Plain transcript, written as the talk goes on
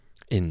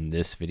In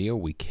this video,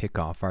 we kick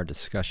off our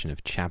discussion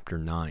of Chapter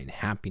 9,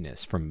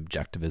 Happiness from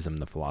Objectivism,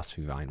 the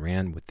Philosophy of Ayn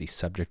Rand, with the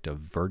subject of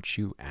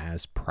virtue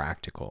as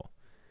practical.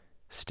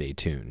 Stay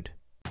tuned.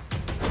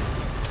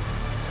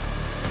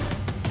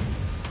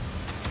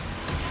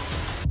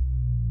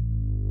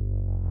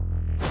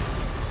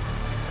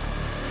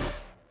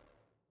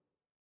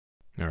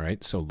 All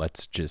right, so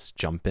let's just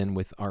jump in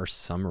with our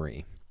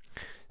summary.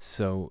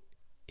 So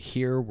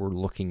here we're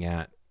looking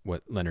at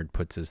what Leonard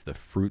puts as the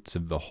fruits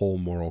of the whole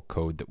moral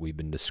code that we've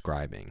been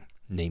describing,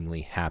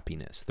 namely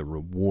happiness, the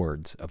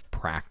rewards of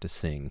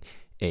practicing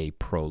a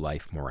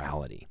pro-life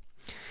morality.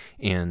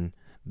 And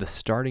the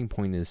starting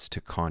point is to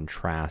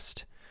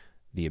contrast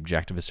the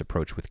objectivist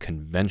approach with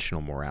conventional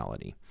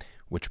morality,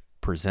 which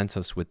presents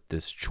us with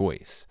this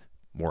choice,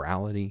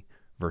 morality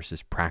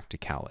versus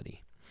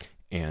practicality.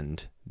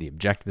 And the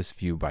objectivist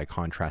view, by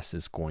contrast,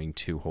 is going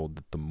to hold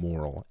that the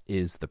moral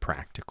is the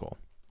practical.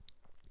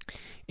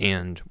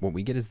 And what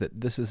we get is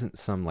that this isn't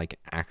some like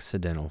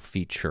accidental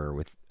feature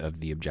of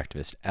the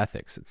objectivist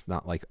ethics. It's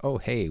not like, oh,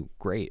 hey,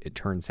 great, it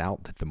turns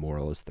out that the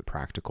moral is the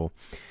practical.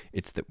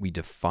 It's that we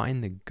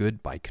define the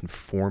good by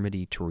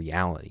conformity to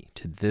reality,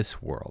 to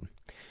this world,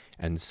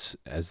 and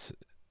as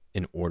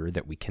in order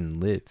that we can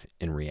live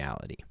in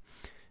reality.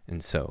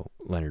 And so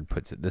Leonard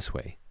puts it this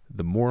way: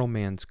 the moral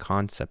man's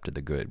concept of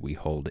the good we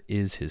hold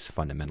is his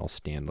fundamental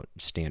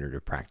standard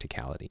of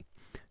practicality.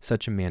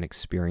 Such a man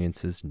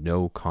experiences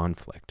no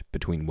conflict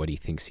between what he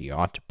thinks he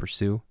ought to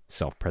pursue,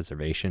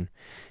 self-preservation,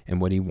 and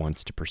what he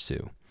wants to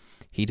pursue.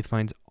 He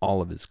defines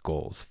all of his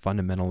goals,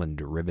 fundamental and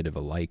derivative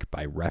alike,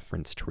 by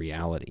reference to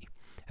reality.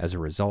 As a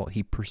result,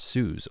 he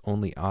pursues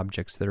only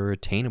objects that are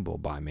attainable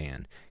by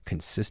man,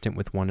 consistent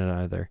with one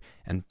another,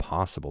 and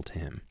possible to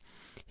him.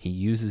 He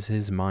uses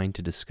his mind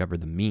to discover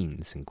the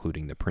means,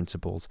 including the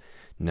principles,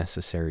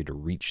 necessary to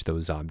reach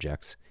those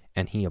objects,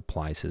 and he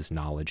applies his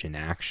knowledge in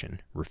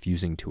action,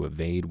 refusing to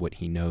evade what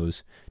he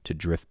knows, to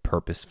drift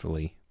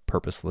purposelessly,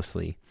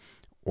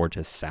 or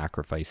to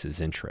sacrifice his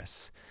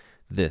interests.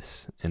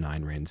 This, in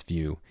Ayn Rand's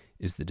view,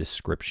 is the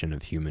description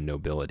of human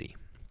nobility.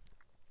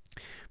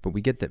 But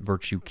we get that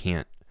virtue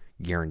can't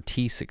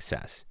guarantee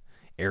success.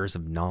 Errors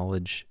of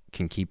knowledge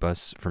can keep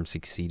us from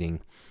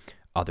succeeding.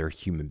 Other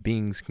human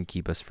beings can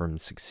keep us from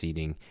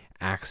succeeding.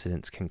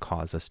 Accidents can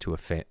cause us to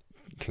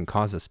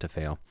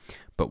fail.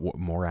 But what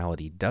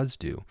morality does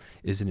do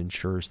is it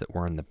ensures that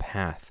we're on the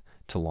path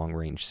to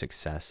long-range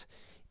success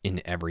in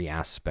every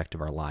aspect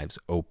of our lives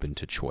open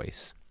to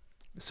choice.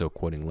 So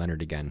quoting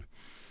Leonard again,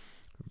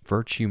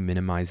 virtue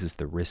minimizes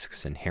the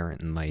risks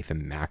inherent in life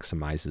and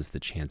maximizes the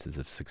chances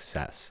of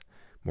success.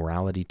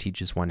 Morality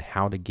teaches one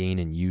how to gain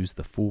and use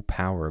the full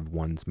power of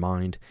one's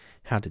mind,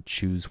 how to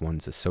choose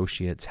one's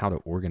associates, how to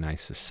organize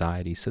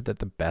society so that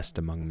the best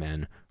among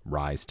men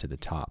rise to the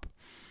top.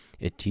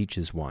 It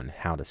teaches one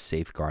how to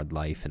safeguard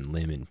life and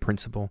limb in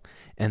principle,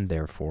 and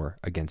therefore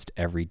against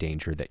every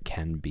danger that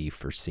can be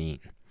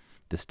foreseen.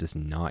 This does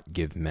not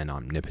give men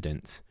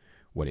omnipotence.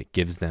 What it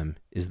gives them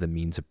is the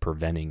means of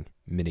preventing,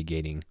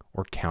 mitigating,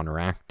 or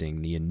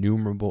counteracting the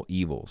innumerable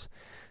evils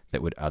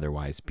that would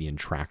otherwise be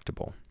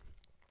intractable.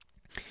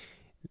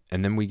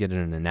 And then we get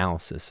an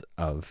analysis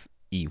of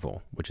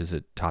evil, which is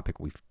a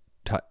topic we've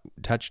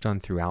touched on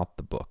throughout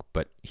the book,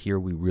 but here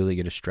we really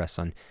get a stress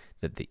on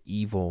that the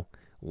evil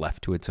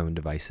left to its own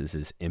devices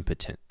is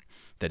impotent,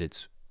 that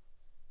it's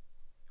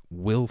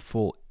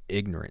willful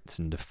ignorance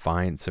and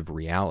defiance of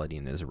reality,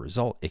 and as a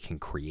result, it can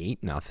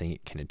create nothing,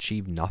 it can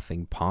achieve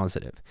nothing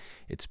positive.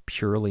 It's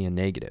purely a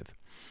negative.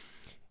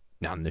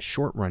 Now, in the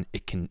short run,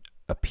 it can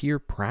appear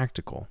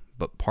practical,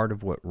 but part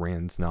of what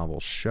Rand's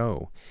novels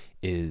show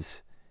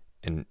is,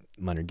 and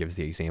Leonard gives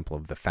the example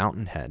of the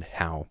fountainhead,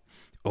 how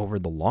over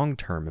the long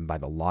term and by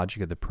the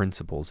logic of the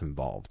principles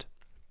involved,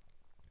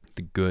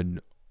 the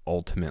good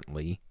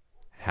ultimately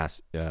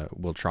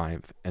will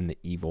triumph and the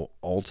evil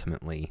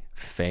ultimately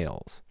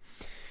fails.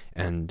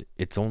 And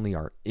it's only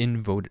our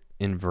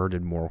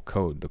inverted moral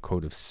code, the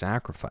code of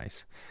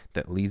sacrifice,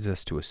 that leads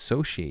us to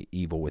associate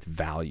evil with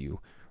value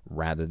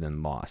rather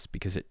than loss,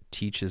 because it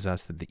teaches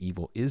us that the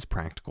evil is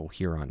practical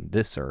here on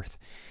this earth,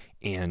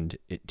 and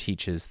it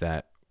teaches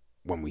that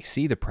when we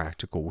see the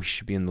practical, we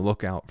should be on the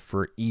lookout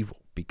for evil,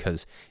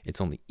 because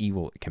it's only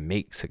evil that can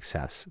make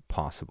success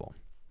possible.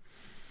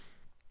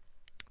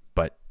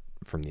 But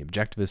from the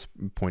objectivist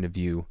point of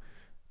view,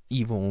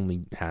 evil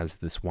only has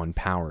this one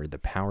power, the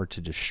power to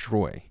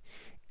destroy.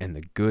 And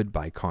the good,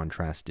 by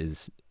contrast,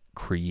 is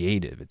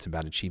creative. It's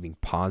about achieving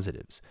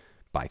positives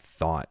by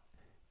thought,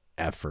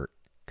 effort,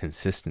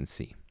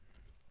 consistency.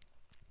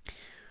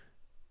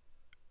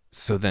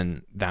 So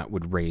then that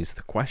would raise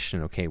the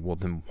question, okay, well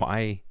then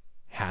why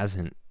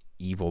hasn't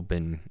evil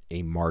been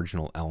a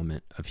marginal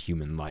element of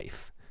human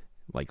life?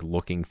 Like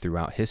looking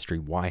throughout history,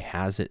 why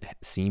has it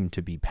seemed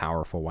to be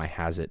powerful? Why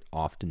has it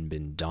often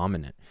been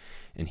dominant?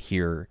 And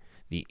here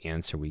the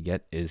answer we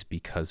get is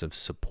because of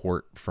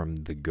support from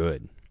the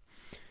good.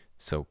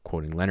 So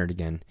quoting Leonard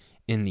again,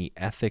 in the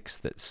ethics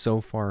that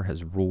so far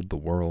has ruled the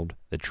world,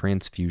 the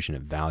transfusion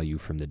of value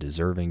from the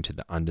deserving to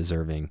the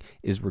undeserving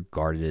is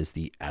regarded as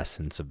the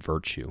essence of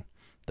virtue.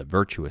 The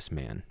virtuous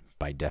man,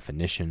 by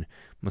definition,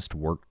 must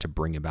work to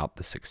bring about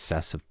the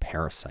success of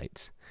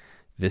parasites.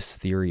 This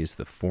theory is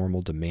the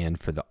formal demand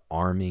for the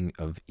arming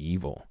of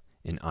evil.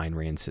 In Ayn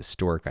Rand's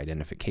historic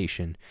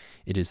identification,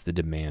 it is the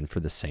demand for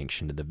the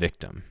sanction of the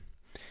victim.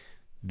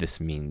 This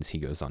means, he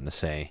goes on to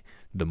say,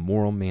 the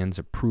moral man's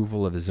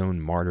approval of his own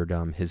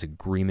martyrdom, his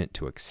agreement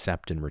to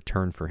accept in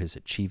return for his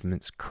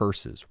achievements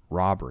curses,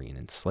 robbery, and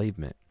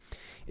enslavement.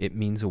 It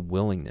means a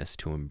willingness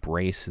to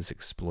embrace his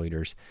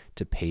exploiters,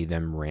 to pay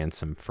them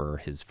ransom for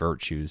his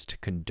virtues, to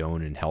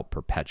condone and help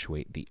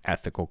perpetuate the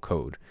ethical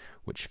code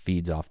which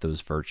feeds off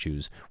those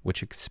virtues,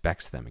 which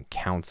expects them and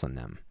counts on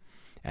them.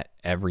 At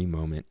every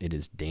moment, it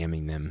is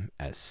damning them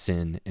as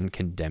sin and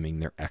condemning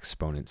their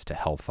exponents to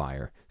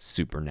hellfire,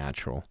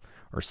 supernatural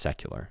or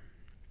secular.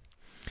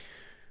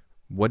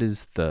 What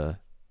is the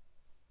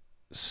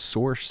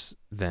source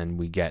then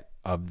we get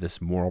of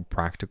this moral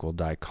practical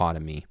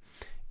dichotomy?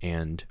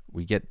 And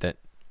we get that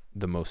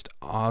the most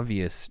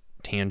obvious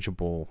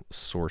tangible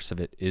source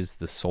of it is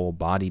the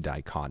soul-body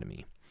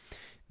dichotomy,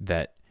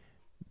 that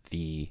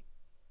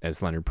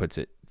as Leonard puts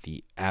it,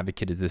 the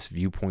advocate of this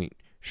viewpoint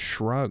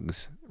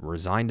shrugs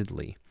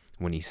resignedly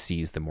when he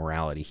sees the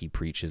morality he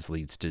preaches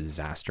leads to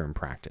disaster in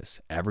practice.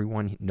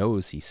 Everyone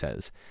knows, he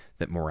says,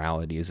 that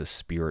morality is a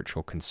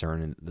spiritual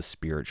concern and that the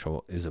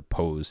spiritual is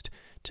opposed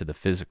to the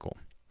physical.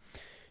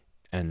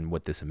 And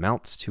what this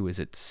amounts to is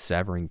it's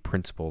severing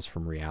principles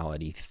from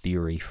reality,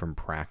 theory from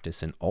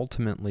practice, and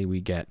ultimately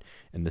we get,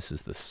 and this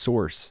is the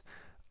source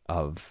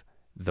of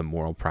the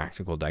moral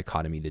practical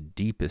dichotomy, the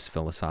deepest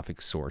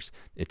philosophic source,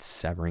 it's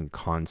severing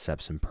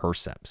concepts and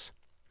percepts.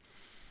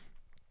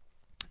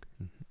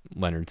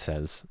 Leonard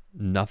says,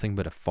 nothing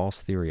but a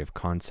false theory of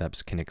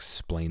concepts can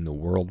explain the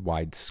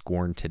worldwide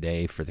scorn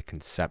today for the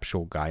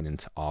conceptual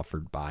guidance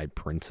offered by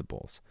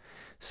principles.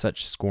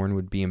 Such scorn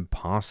would be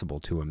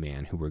impossible to a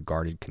man who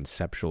regarded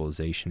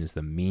conceptualization as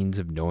the means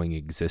of knowing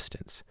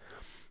existence.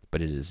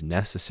 But it is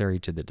necessary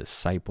to the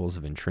disciples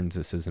of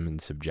intrinsicism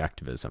and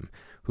subjectivism,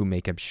 who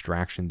make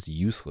abstractions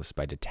useless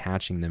by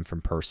detaching them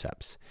from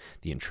percepts.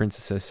 The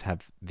intrinsicists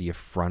have the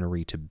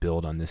effrontery to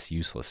build on this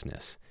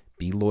uselessness.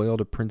 Be loyal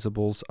to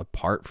principles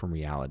apart from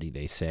reality,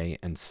 they say,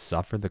 and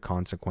suffer the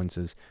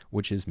consequences,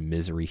 which is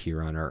misery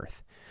here on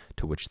earth.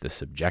 To which the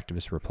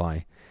subjectivists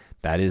reply,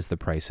 that is the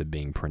price of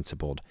being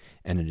principled,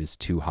 and it is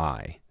too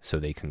high, so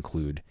they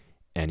conclude,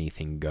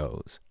 anything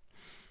goes.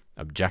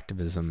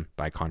 Objectivism,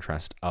 by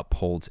contrast,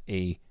 upholds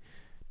a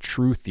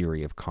true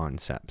theory of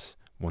concepts,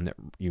 one that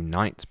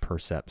unites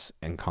percepts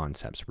and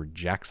concepts,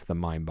 rejects the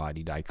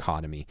mind-body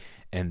dichotomy,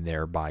 and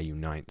thereby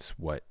unites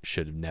what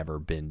should have never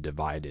been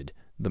divided,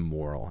 the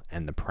moral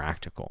and the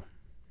practical.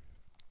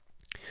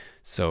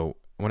 So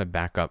I want to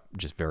back up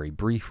just very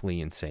briefly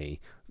and say,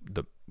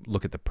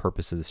 look at the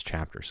purpose of this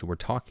chapter. So we're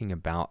talking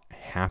about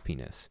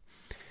happiness,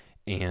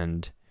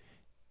 and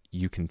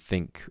you can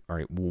think, all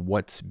right, well,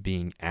 what's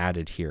being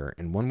added here?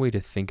 And one way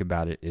to think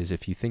about it is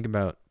if you think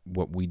about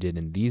what we did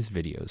in these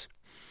videos,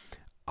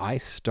 I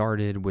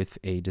started with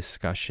a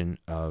discussion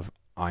of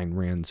Ayn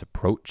Rand's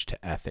approach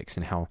to ethics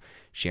and how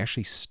she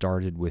actually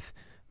started with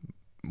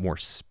more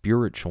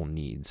spiritual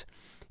needs,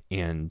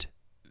 and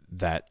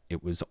that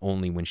it was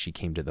only when she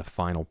came to the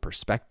final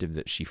perspective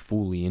that she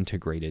fully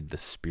integrated the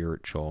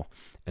spiritual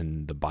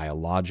and the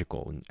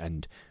biological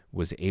and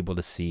was able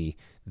to see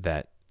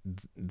that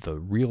the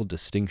real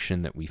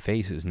distinction that we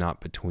face is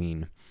not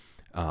between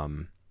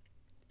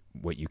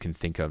what you can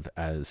think of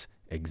as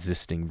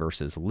existing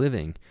versus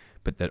living,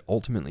 but that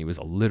ultimately was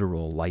a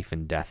literal life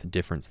and death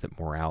difference that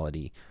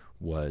morality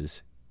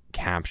was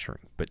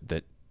capturing. But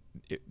that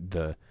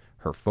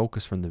her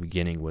focus from the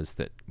beginning was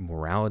that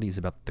morality is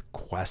about the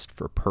quest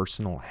for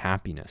personal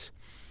happiness.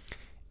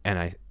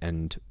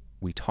 And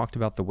we talked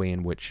about the way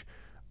in which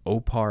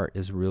OPAR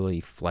is really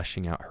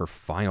fleshing out her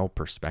final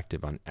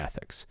perspective on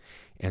ethics.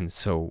 And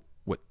so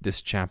what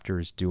this chapter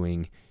is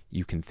doing,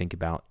 you can think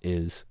about,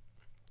 is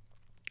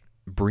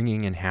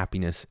bringing in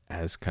happiness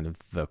as kind of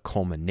the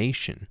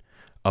culmination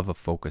of a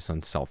focus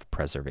on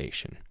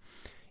self-preservation.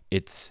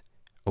 It's,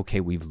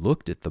 okay, we've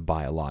looked at the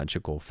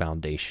biological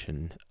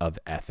foundation of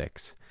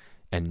ethics,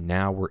 and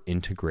now we're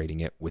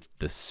integrating it with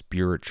the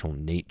spiritual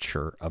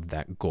nature of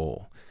that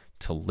goal.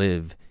 To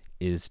live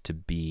is to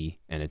be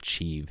and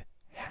achieve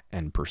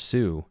and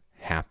pursue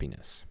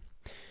happiness.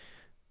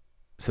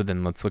 So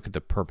then let's look at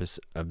the purpose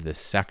of this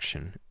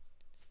section.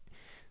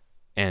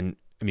 And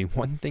I mean,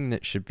 one thing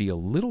that should be a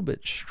little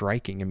bit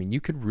striking, I mean, you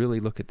could really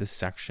look at this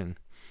section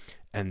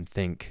and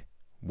think,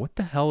 what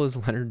the hell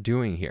is Leonard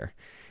doing here?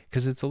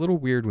 Because it's a little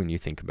weird when you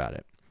think about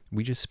it.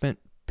 We just spent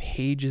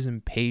pages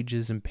and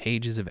pages and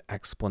pages of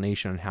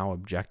explanation on how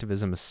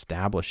objectivism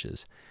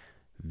establishes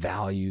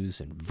values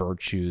and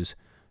virtues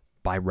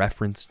by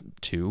reference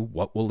to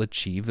what will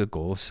achieve the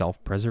goal of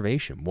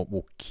self-preservation, what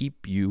will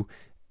keep you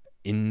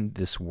in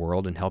this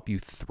world and help you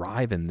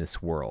thrive in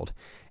this world.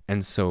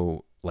 And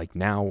so, like,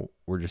 now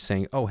we're just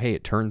saying, oh, hey,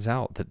 it turns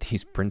out that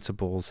these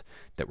principles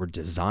that were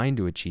designed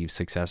to achieve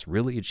success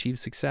really achieve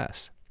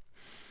success.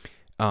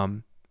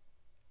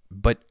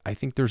 But I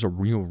think there's a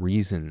real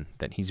reason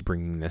that he's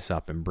bringing this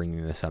up and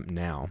bringing this up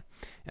now.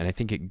 And I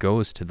think it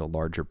goes to the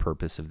larger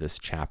purpose of this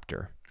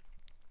chapter.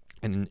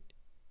 And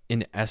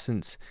in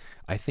essence,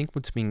 I think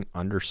what's being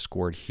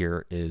underscored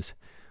here is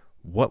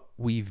what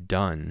we've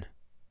done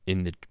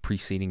in the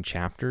preceding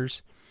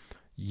chapters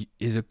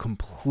is a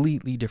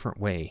completely different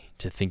way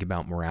to think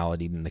about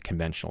morality than the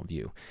conventional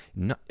view.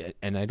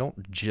 And I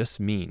don't just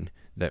mean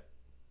that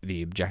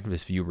the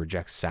objectivist view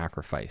rejects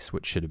sacrifice,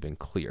 which should have been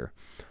clear,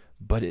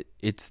 but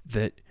it's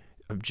that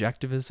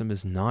objectivism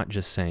is not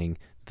just saying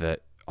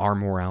that our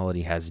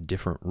morality has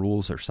different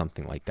rules or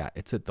something like that.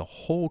 It's that the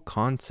whole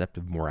concept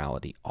of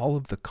morality, all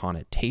of the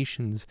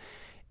connotations,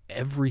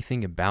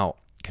 everything about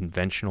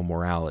conventional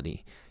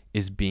morality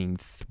is being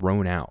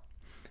thrown out.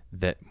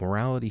 That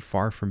morality,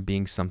 far from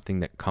being something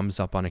that comes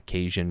up on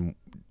occasion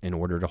in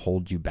order to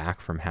hold you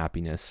back from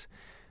happiness,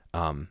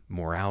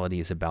 morality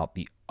is about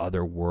the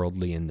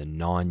otherworldly and the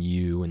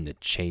non-you and the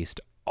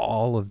chaste.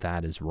 All of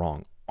that is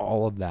wrong.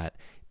 All of that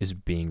is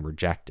being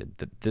rejected.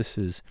 That this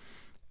is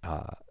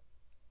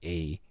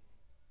a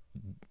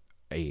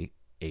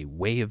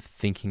way of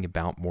thinking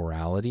about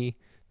morality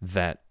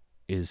that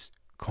is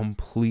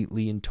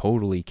completely and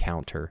totally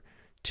counter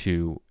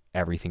to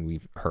everything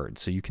we've heard.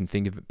 So you can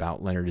think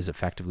about Leonard as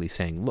effectively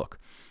saying, look,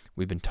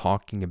 we've been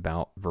talking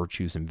about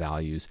virtues and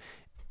values,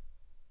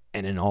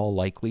 and in all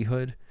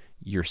likelihood,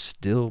 you're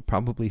still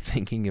probably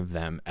thinking of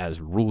them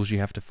as rules you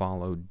have to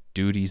follow,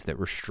 duties that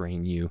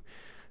restrain you.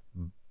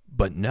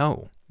 But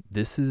no,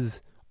 this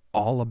is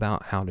all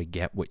about how to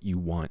get what you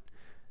want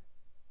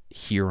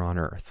here on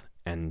earth.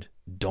 And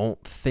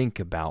don't think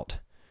about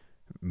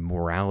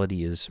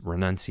morality as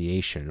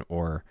renunciation,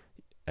 or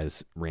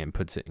as Rand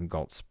puts it in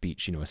Galt's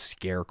speech, a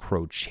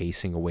scarecrow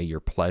chasing away your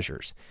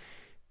pleasures.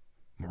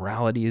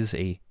 Morality is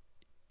it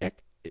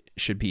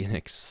should be an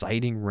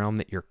exciting realm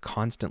that you're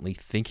constantly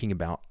thinking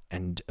about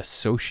and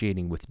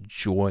associating with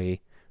joy,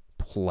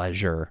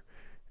 pleasure,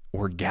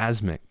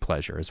 orgasmic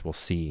pleasure, as we'll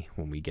see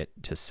when we get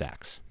to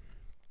sex.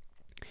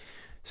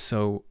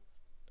 So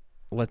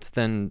let's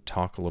then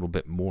talk a little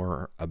bit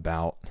more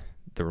about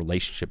the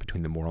relationship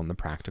between the moral and the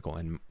practical.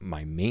 And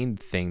my main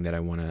thing that I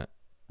want to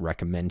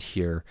recommend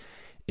here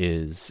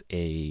is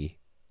a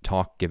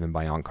talk given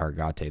by Onkar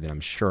Ghate that I'm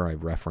sure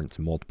I've referenced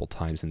multiple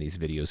times in these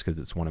videos because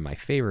it's one of my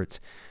favorites,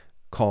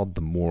 called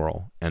The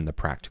Moral and the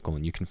Practical.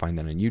 And you can find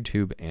that on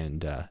YouTube,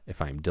 and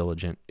if I'm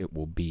diligent, it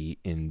will be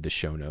in the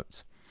show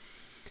notes.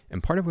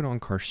 And part of what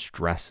Onkar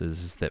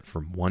stresses is that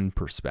from one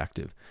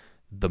perspective,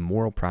 the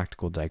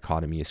moral-practical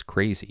dichotomy is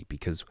crazy,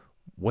 because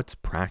what's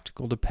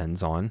practical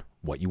depends on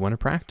what you want to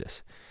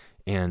practice.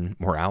 And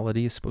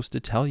morality is supposed to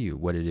tell you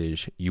what it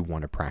is you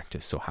want to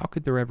practice. So how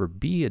could there ever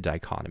be a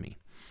dichotomy?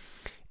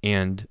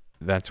 And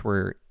that's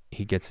where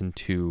he gets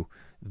into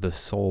the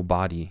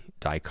soul-body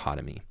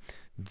dichotomy,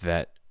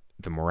 that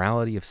the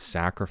morality of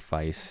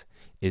sacrifice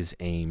is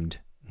aimed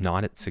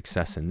not at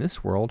success in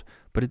this world,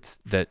 but it's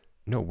that,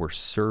 no, we're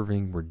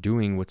serving, we're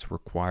doing what's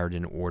required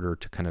in order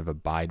to kind of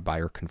abide by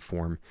or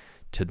conform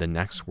to the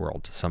next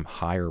world, to some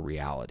higher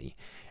reality.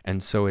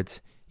 And so it's,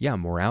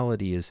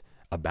 morality is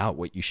about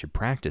what you should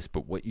practice,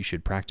 but what you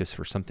should practice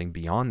for something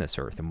beyond this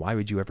earth. And why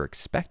would you ever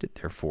expect it,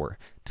 therefore,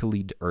 to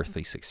lead to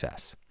earthly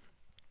success?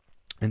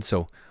 And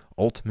so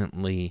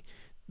ultimately,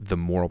 the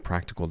moral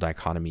practical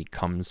dichotomy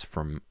comes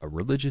from a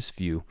religious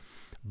view,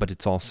 but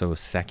it's also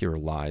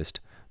secularized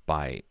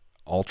by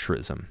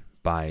altruism,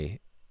 by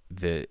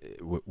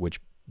which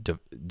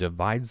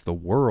divides the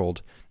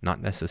world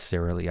not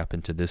necessarily up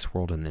into this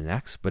world and the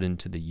next, but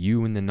into the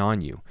you and the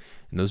non-you.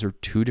 And those are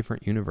two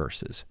different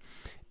universes.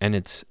 And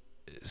it's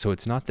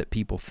not that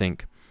people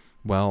think,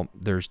 well,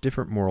 there's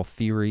different moral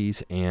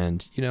theories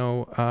and,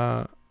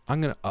 I'm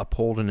going to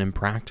uphold an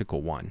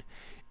impractical one.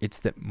 It's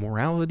that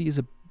morality is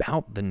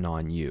about the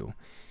non-you.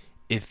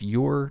 If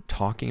you're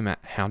talking about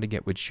how to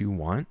get what you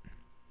want,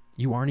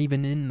 you aren't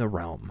even in the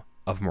realm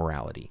of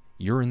morality.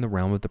 You're in the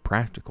realm of the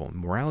practical.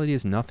 Morality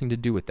has nothing to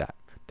do with that.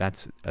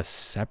 That's a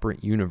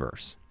separate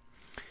universe.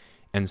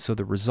 And so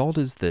the result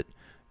is that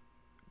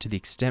to the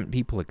extent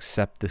people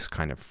accept this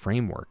kind of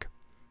framework,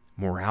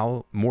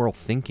 moral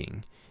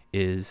thinking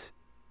is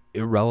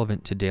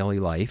irrelevant to daily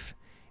life,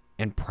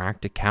 and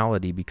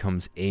practicality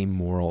becomes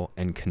amoral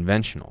and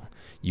conventional.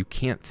 You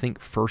can't think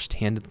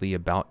first-handedly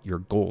about your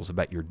goals,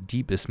 about your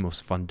deepest,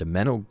 most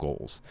fundamental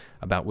goals,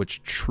 about what's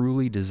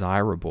truly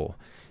desirable,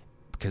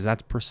 because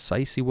that's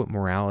precisely what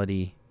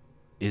morality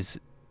is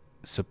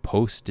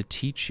supposed to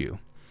teach you.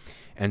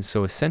 And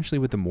so essentially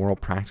what the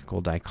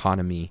moral-practical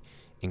dichotomy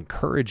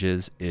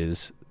encourages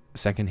is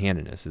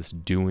second-handedness, is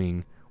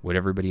doing what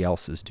everybody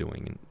else is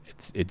doing. And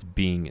it's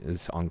being,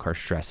 as Onkar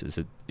stresses,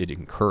 it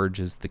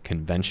encourages the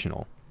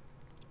conventional.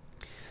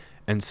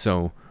 And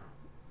so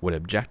what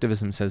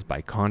objectivism says,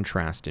 by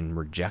contrast, in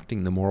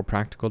rejecting the moral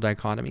practical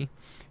dichotomy,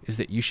 is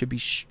that you should be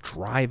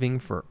striving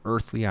for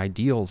earthly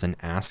ideals and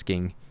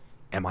asking,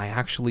 am I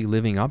actually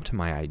living up to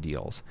my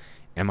ideals?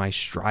 Am I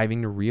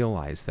striving to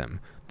realize them?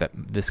 That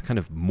this kind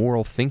of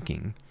moral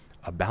thinking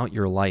about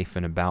your life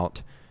and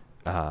about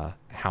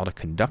how to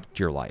conduct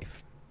your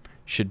life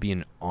should be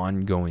an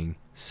ongoing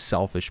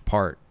selfish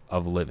part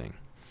of living.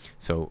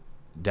 So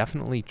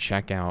definitely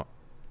check out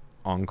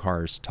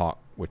Onkar's talk,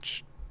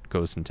 which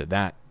goes into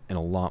that and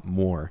a lot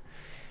more.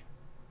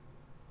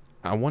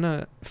 I want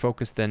to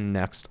focus then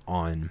next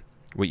on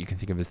what you can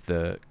think of as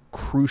the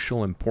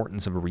crucial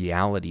importance of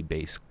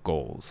reality-based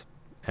goals.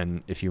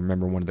 And if you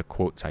remember one of the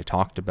quotes I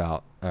talked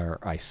about, or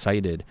I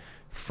cited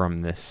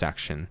from this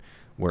section,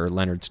 where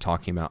Leonard's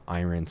talking about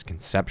Ayn Rand's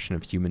conception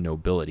of human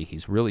nobility,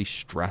 he's really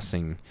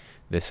stressing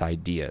this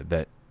idea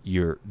that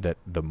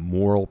the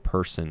moral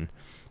person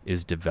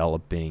is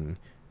developing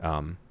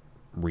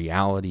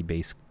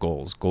reality-based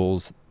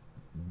goals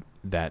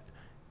that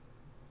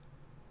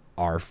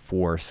are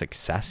for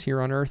success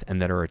here on earth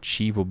and that are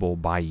achievable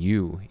by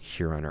you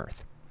here on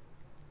earth.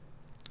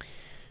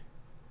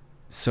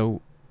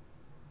 So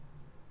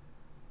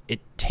it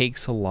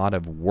takes a lot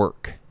of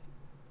work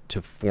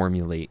to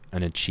formulate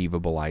an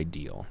achievable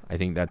ideal. I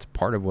think that's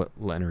part of what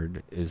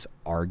Leonard is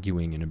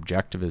arguing and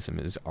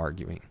objectivism is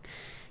arguing,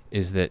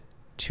 is that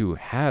to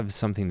have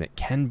something that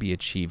can be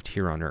achieved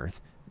here on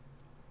earth,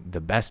 the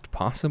best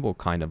possible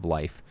kind of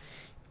life,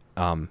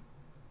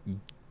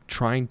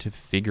 trying to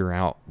figure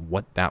out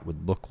what that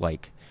would look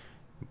like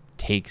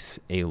takes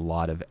a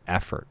lot of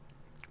effort.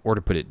 Or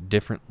to put it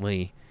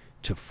differently,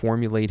 to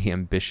formulate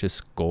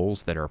ambitious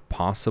goals that are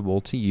possible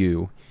to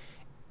you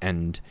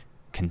and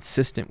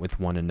consistent with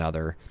one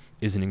another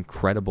is an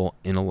incredible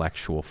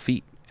intellectual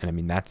feat. And I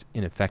mean, that's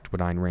in effect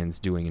what Ayn Rand's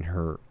doing in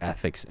her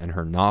ethics and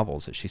her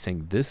novels, is she's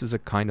saying this is a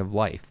kind of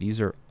life. These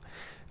are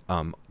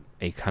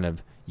a kind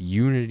of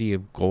unity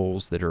of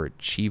goals that are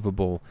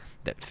achievable,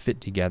 that fit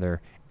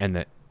together, and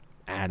that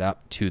add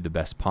up to the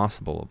best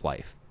possible of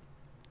life.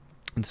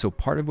 And so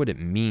part of what it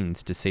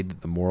means to say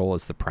that the moral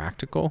is the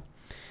practical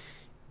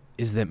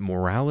is that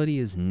morality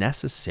is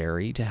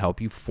necessary to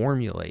help you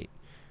formulate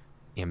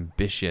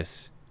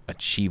ambitious,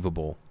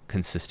 achievable,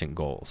 consistent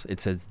goals. It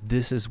says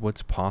this is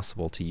what's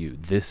possible to you.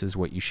 This is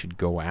what you should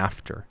go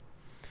after.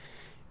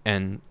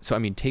 And so, I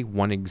mean, take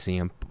one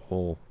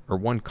example or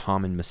one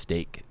common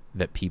mistake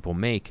that people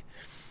make,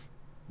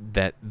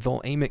 that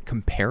they'll aim at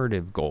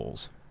comparative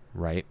goals,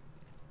 right?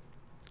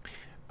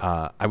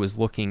 I was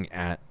looking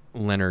at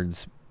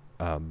Leonard's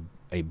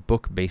a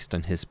book based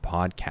on his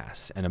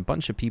podcasts, and a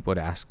bunch of people would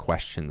ask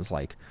questions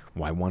like,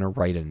 well, I want to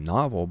write a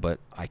novel, but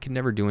I could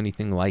never do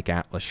anything like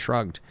Atlas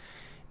Shrugged.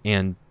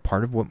 And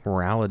part of what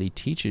morality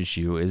teaches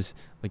you is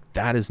like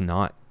that is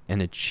not an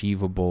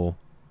achievable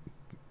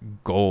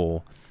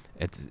goal.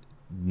 It's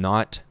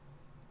not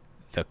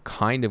the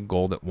kind of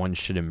goal that one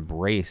should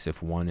embrace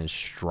if one is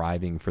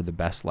striving for the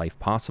best life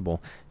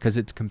possible, because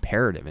it's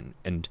comparative.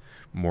 And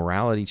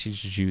morality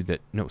teaches you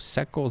that no,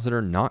 set goals that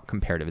are not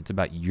comparative. It's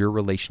about your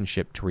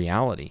relationship to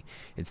reality.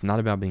 It's not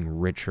about being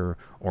richer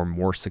or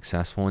more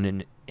successful and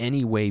in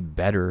any way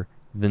better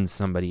than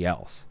somebody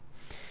else.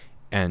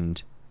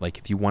 And like,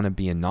 if you want to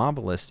be a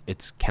novelist,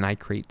 it's, can I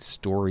create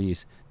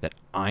stories that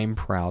I'm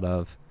proud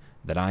of,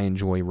 that I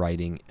enjoy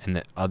writing, and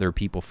that other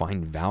people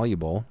find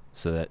valuable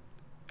so that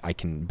I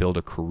can build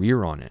a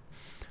career on it.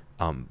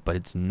 But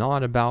it's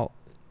not about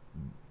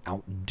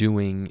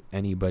outdoing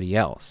anybody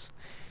else.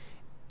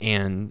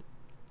 And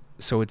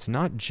so it's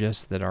not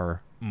just that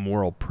our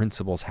moral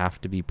principles have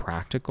to be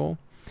practical.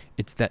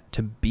 It's that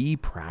to be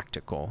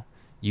practical,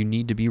 you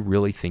need to be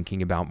really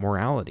thinking about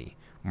morality.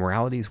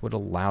 Morality is what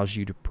allows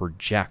you to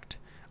project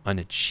an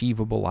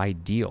achievable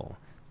ideal,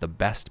 the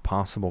best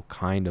possible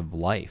kind of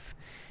life.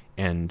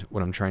 And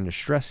what I'm trying to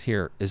stress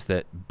here is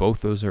that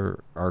both those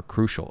are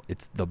crucial.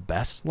 It's the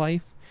best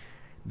life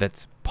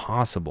that's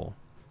possible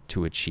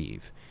to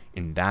achieve.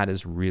 And that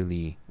is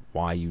really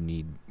why you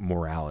need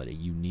morality.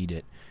 You need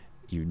it.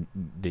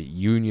 The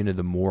union of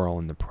the moral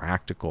and the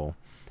practical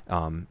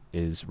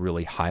is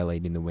really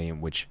highlighting the way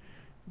in which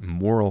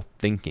moral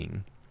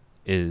thinking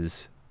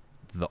is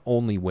the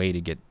only way to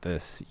get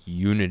this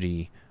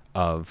unity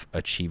of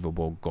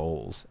achievable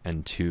goals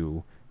and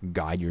to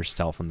guide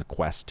yourself in the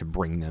quest to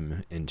bring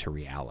them into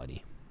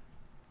reality.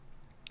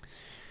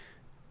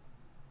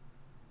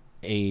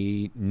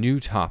 A new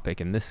topic,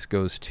 and this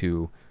goes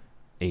to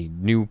a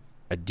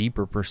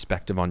deeper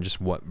perspective on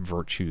just what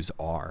virtues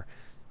are.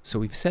 So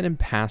we've said in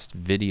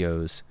past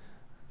videos,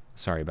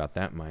 sorry about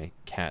that, my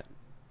cat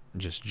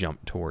just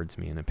jumped towards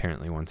me and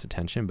apparently wants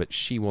attention, but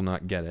she will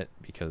not get it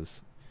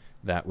because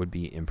that would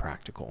be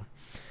impractical.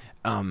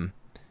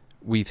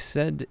 We've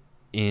said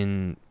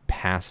in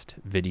past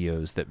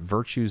videos that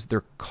virtues,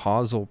 they're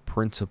causal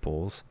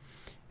principles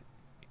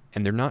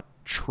and they're not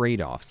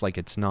trade-offs. Like,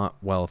 it's not,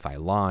 well, if I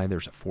lie,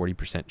 there's a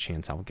 40%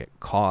 chance I'll get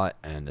caught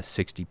and a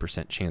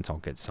 60% chance I'll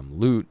get some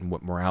loot. And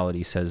what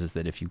morality says is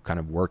that if you kind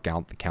of work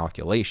out the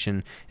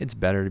calculation, it's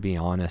better to be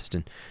honest.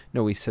 And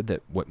no, we said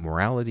that what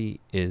morality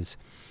is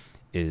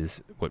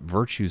what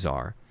virtues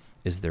are,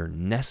 is they're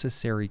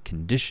necessary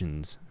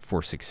conditions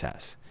for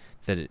success.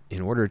 That in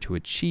order to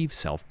achieve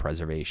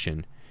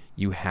self-preservation,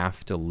 you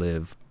have to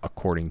live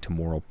according to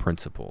moral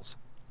principles.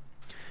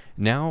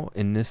 Now,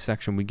 in this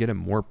section, we get a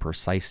more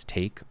precise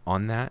take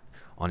on that,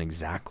 on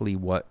exactly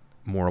what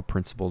moral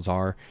principles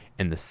are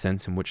and the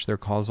sense in which they're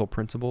causal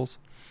principles.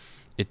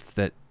 It's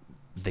that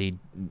they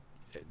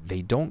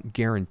don't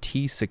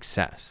guarantee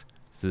success.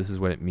 So this is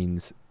what it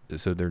means.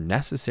 So they're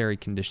necessary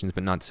conditions,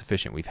 but not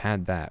sufficient. We've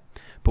had that.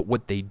 But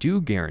what they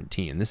do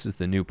guarantee, and this is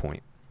the new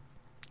point,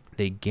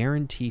 they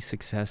guarantee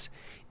success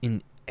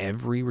in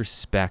every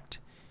respect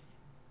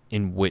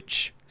in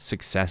which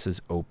success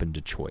is open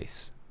to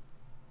choice.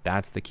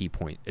 That's the key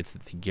point. It's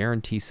that they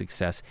guarantee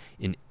success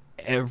in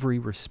every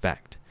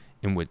respect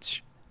in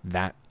which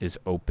that is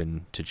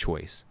open to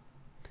choice.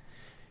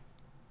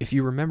 If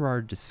you remember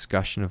our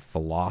discussion of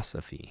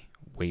philosophy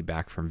way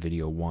back from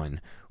video 1,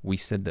 we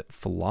said that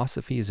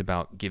philosophy is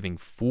about giving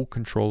full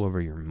control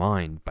over your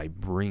mind by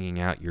bringing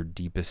out your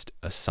deepest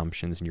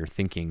assumptions and your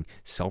thinking,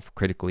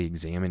 self-critically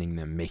examining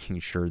them, making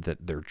sure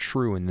that they're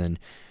true, and then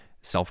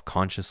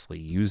self-consciously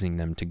using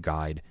them to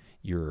guide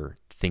your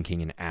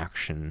thinking and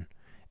action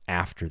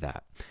after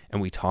that.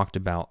 And we talked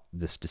about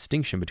this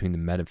distinction between the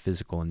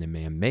metaphysical and the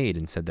man-made,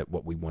 and said that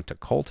what we want to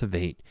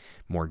cultivate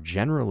more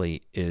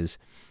generally is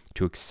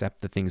to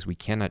accept the things we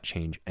cannot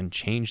change and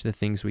change the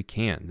things we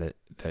can,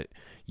 that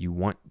you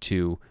want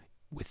to,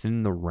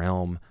 within the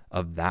realm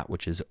of that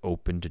which is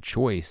open to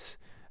choice,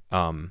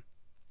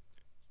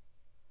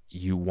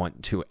 you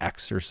want to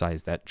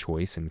exercise that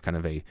choice in kind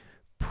of a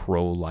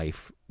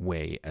pro-life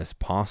way as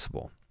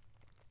possible.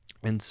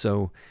 And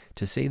so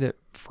to say that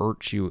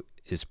virtue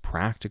is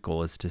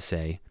practical is to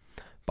say,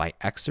 by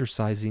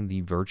exercising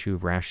the virtue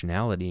of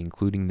rationality,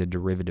 including the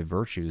derivative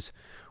virtues,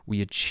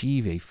 we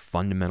achieve a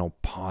fundamental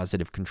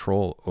positive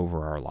control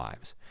over our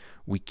lives.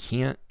 We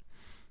can't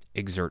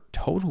exert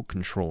total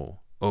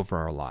control over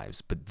our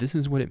lives, but this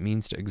is what it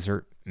means to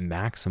exert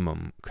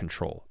maximum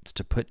control. It's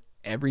to put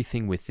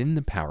everything within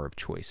the power of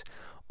choice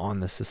on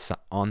the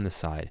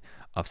side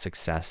of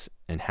success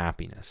and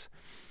happiness.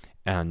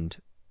 And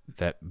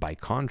that by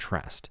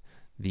contrast,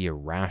 the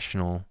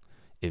irrational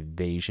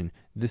evasion,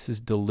 this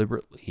is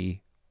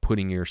deliberately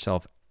putting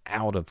yourself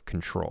out of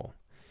control.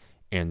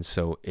 And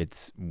so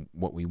it's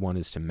what we want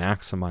is to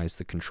maximize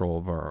the control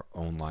of our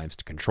own lives,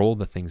 to control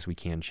the things we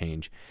can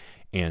change.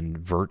 And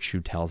virtue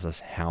tells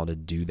us how to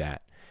do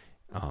that.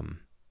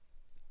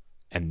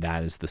 And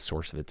that is the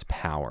source of its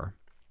power.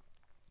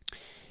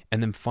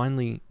 And then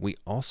finally, we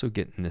also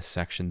get in this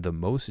section the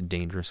most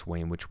dangerous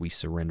way in which we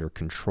surrender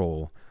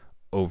control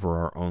over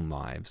our own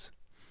lives.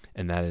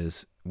 And that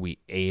is, we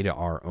aid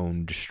our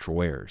own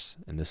destroyers.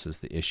 And this is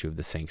the issue of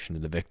the sanction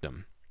of the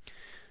victim.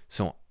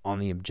 So on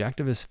the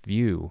objectivist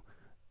view,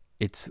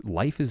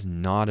 life is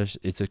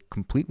it's a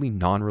completely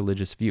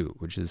non-religious view,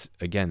 which is,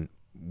 again,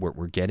 what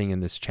we're getting in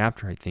this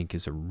chapter, I think,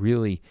 is a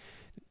really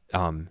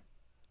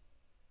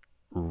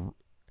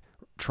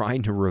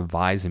trying to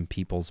revise in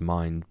people's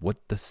mind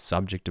what the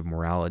subject of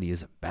morality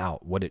is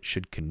about, what it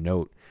should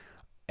connote,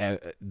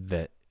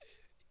 that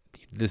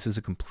this is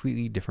a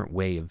completely different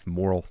way of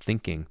moral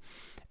thinking.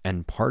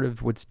 And part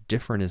of what's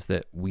different is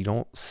that we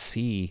don't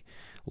see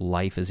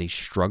life as a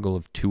struggle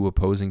of two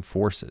opposing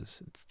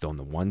forces. It's on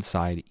the one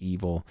side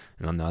evil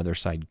and on the other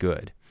side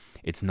good.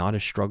 It's not a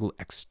struggle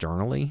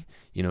externally.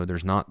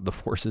 There's not the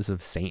forces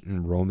of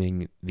Satan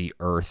roaming the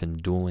earth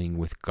and dueling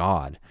with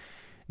God.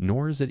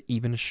 Nor is it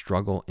even a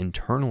struggle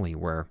internally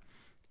where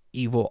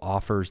evil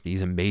offers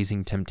these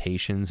amazing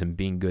temptations and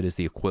being good is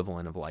the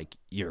equivalent of like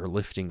you're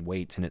lifting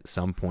weights and at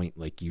some point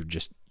like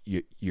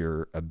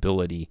your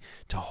ability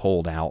to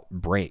hold out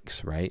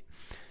breaks, right?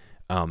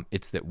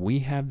 It's that we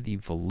have the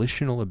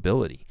volitional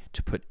ability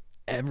to put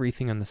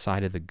everything on the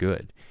side of the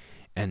good.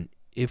 And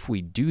if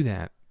we do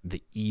that,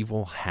 the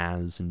evil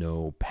has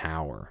no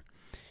power.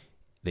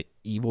 The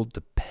evil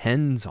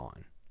depends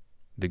on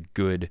the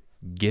good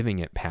giving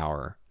it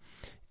power.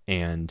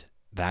 And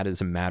that is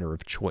a matter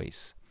of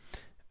choice.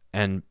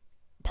 And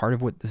part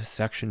of what this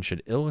section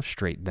should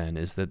illustrate then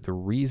is that the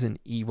reason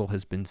evil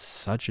has been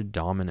such a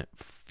dominant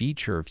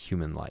feature of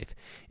human life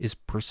is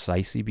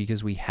precisely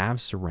because we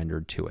have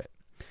surrendered to it.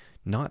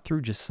 Not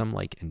through just some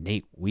like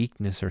innate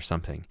weakness or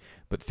something,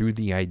 but through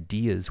the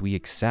ideas we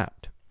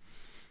accept.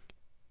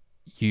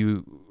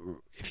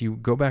 If you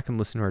go back and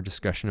listen to our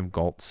discussion of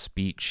Galt's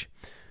speech,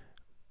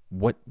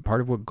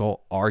 part of what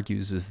Galt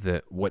argues is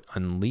that what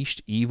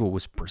unleashed evil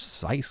was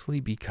precisely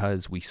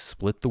because we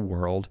split the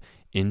world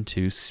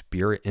into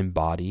spirit and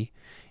body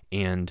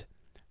and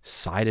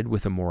sided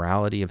with a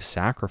morality of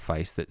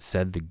sacrifice that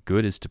said the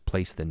good is to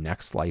place the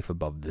next life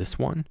above this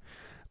one,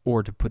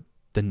 or to put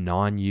the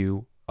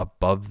non-you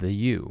above the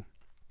you.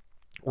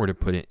 Or to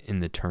put it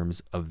in the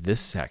terms of this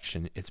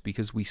section, it's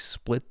because we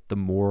split the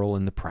moral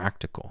and the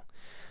practical.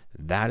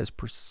 That is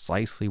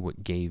precisely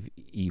what gave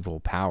evil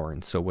power.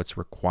 And so what's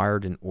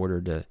required in order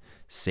to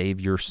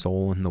save your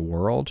soul in the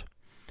world,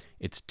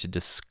 it's to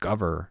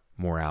discover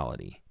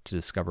morality, to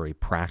discover a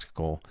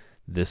practical,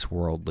 this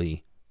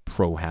worldly,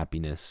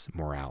 pro-happiness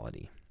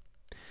morality.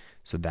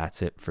 So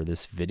that's it for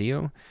this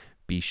video.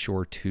 Be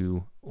sure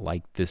to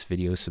like this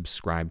video,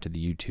 subscribe to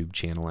the YouTube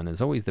channel, and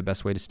as always, the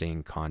best way to stay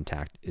in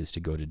contact is to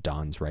go to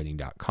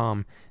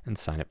donswriting.com and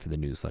sign up for the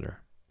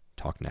newsletter.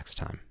 Talk next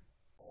time.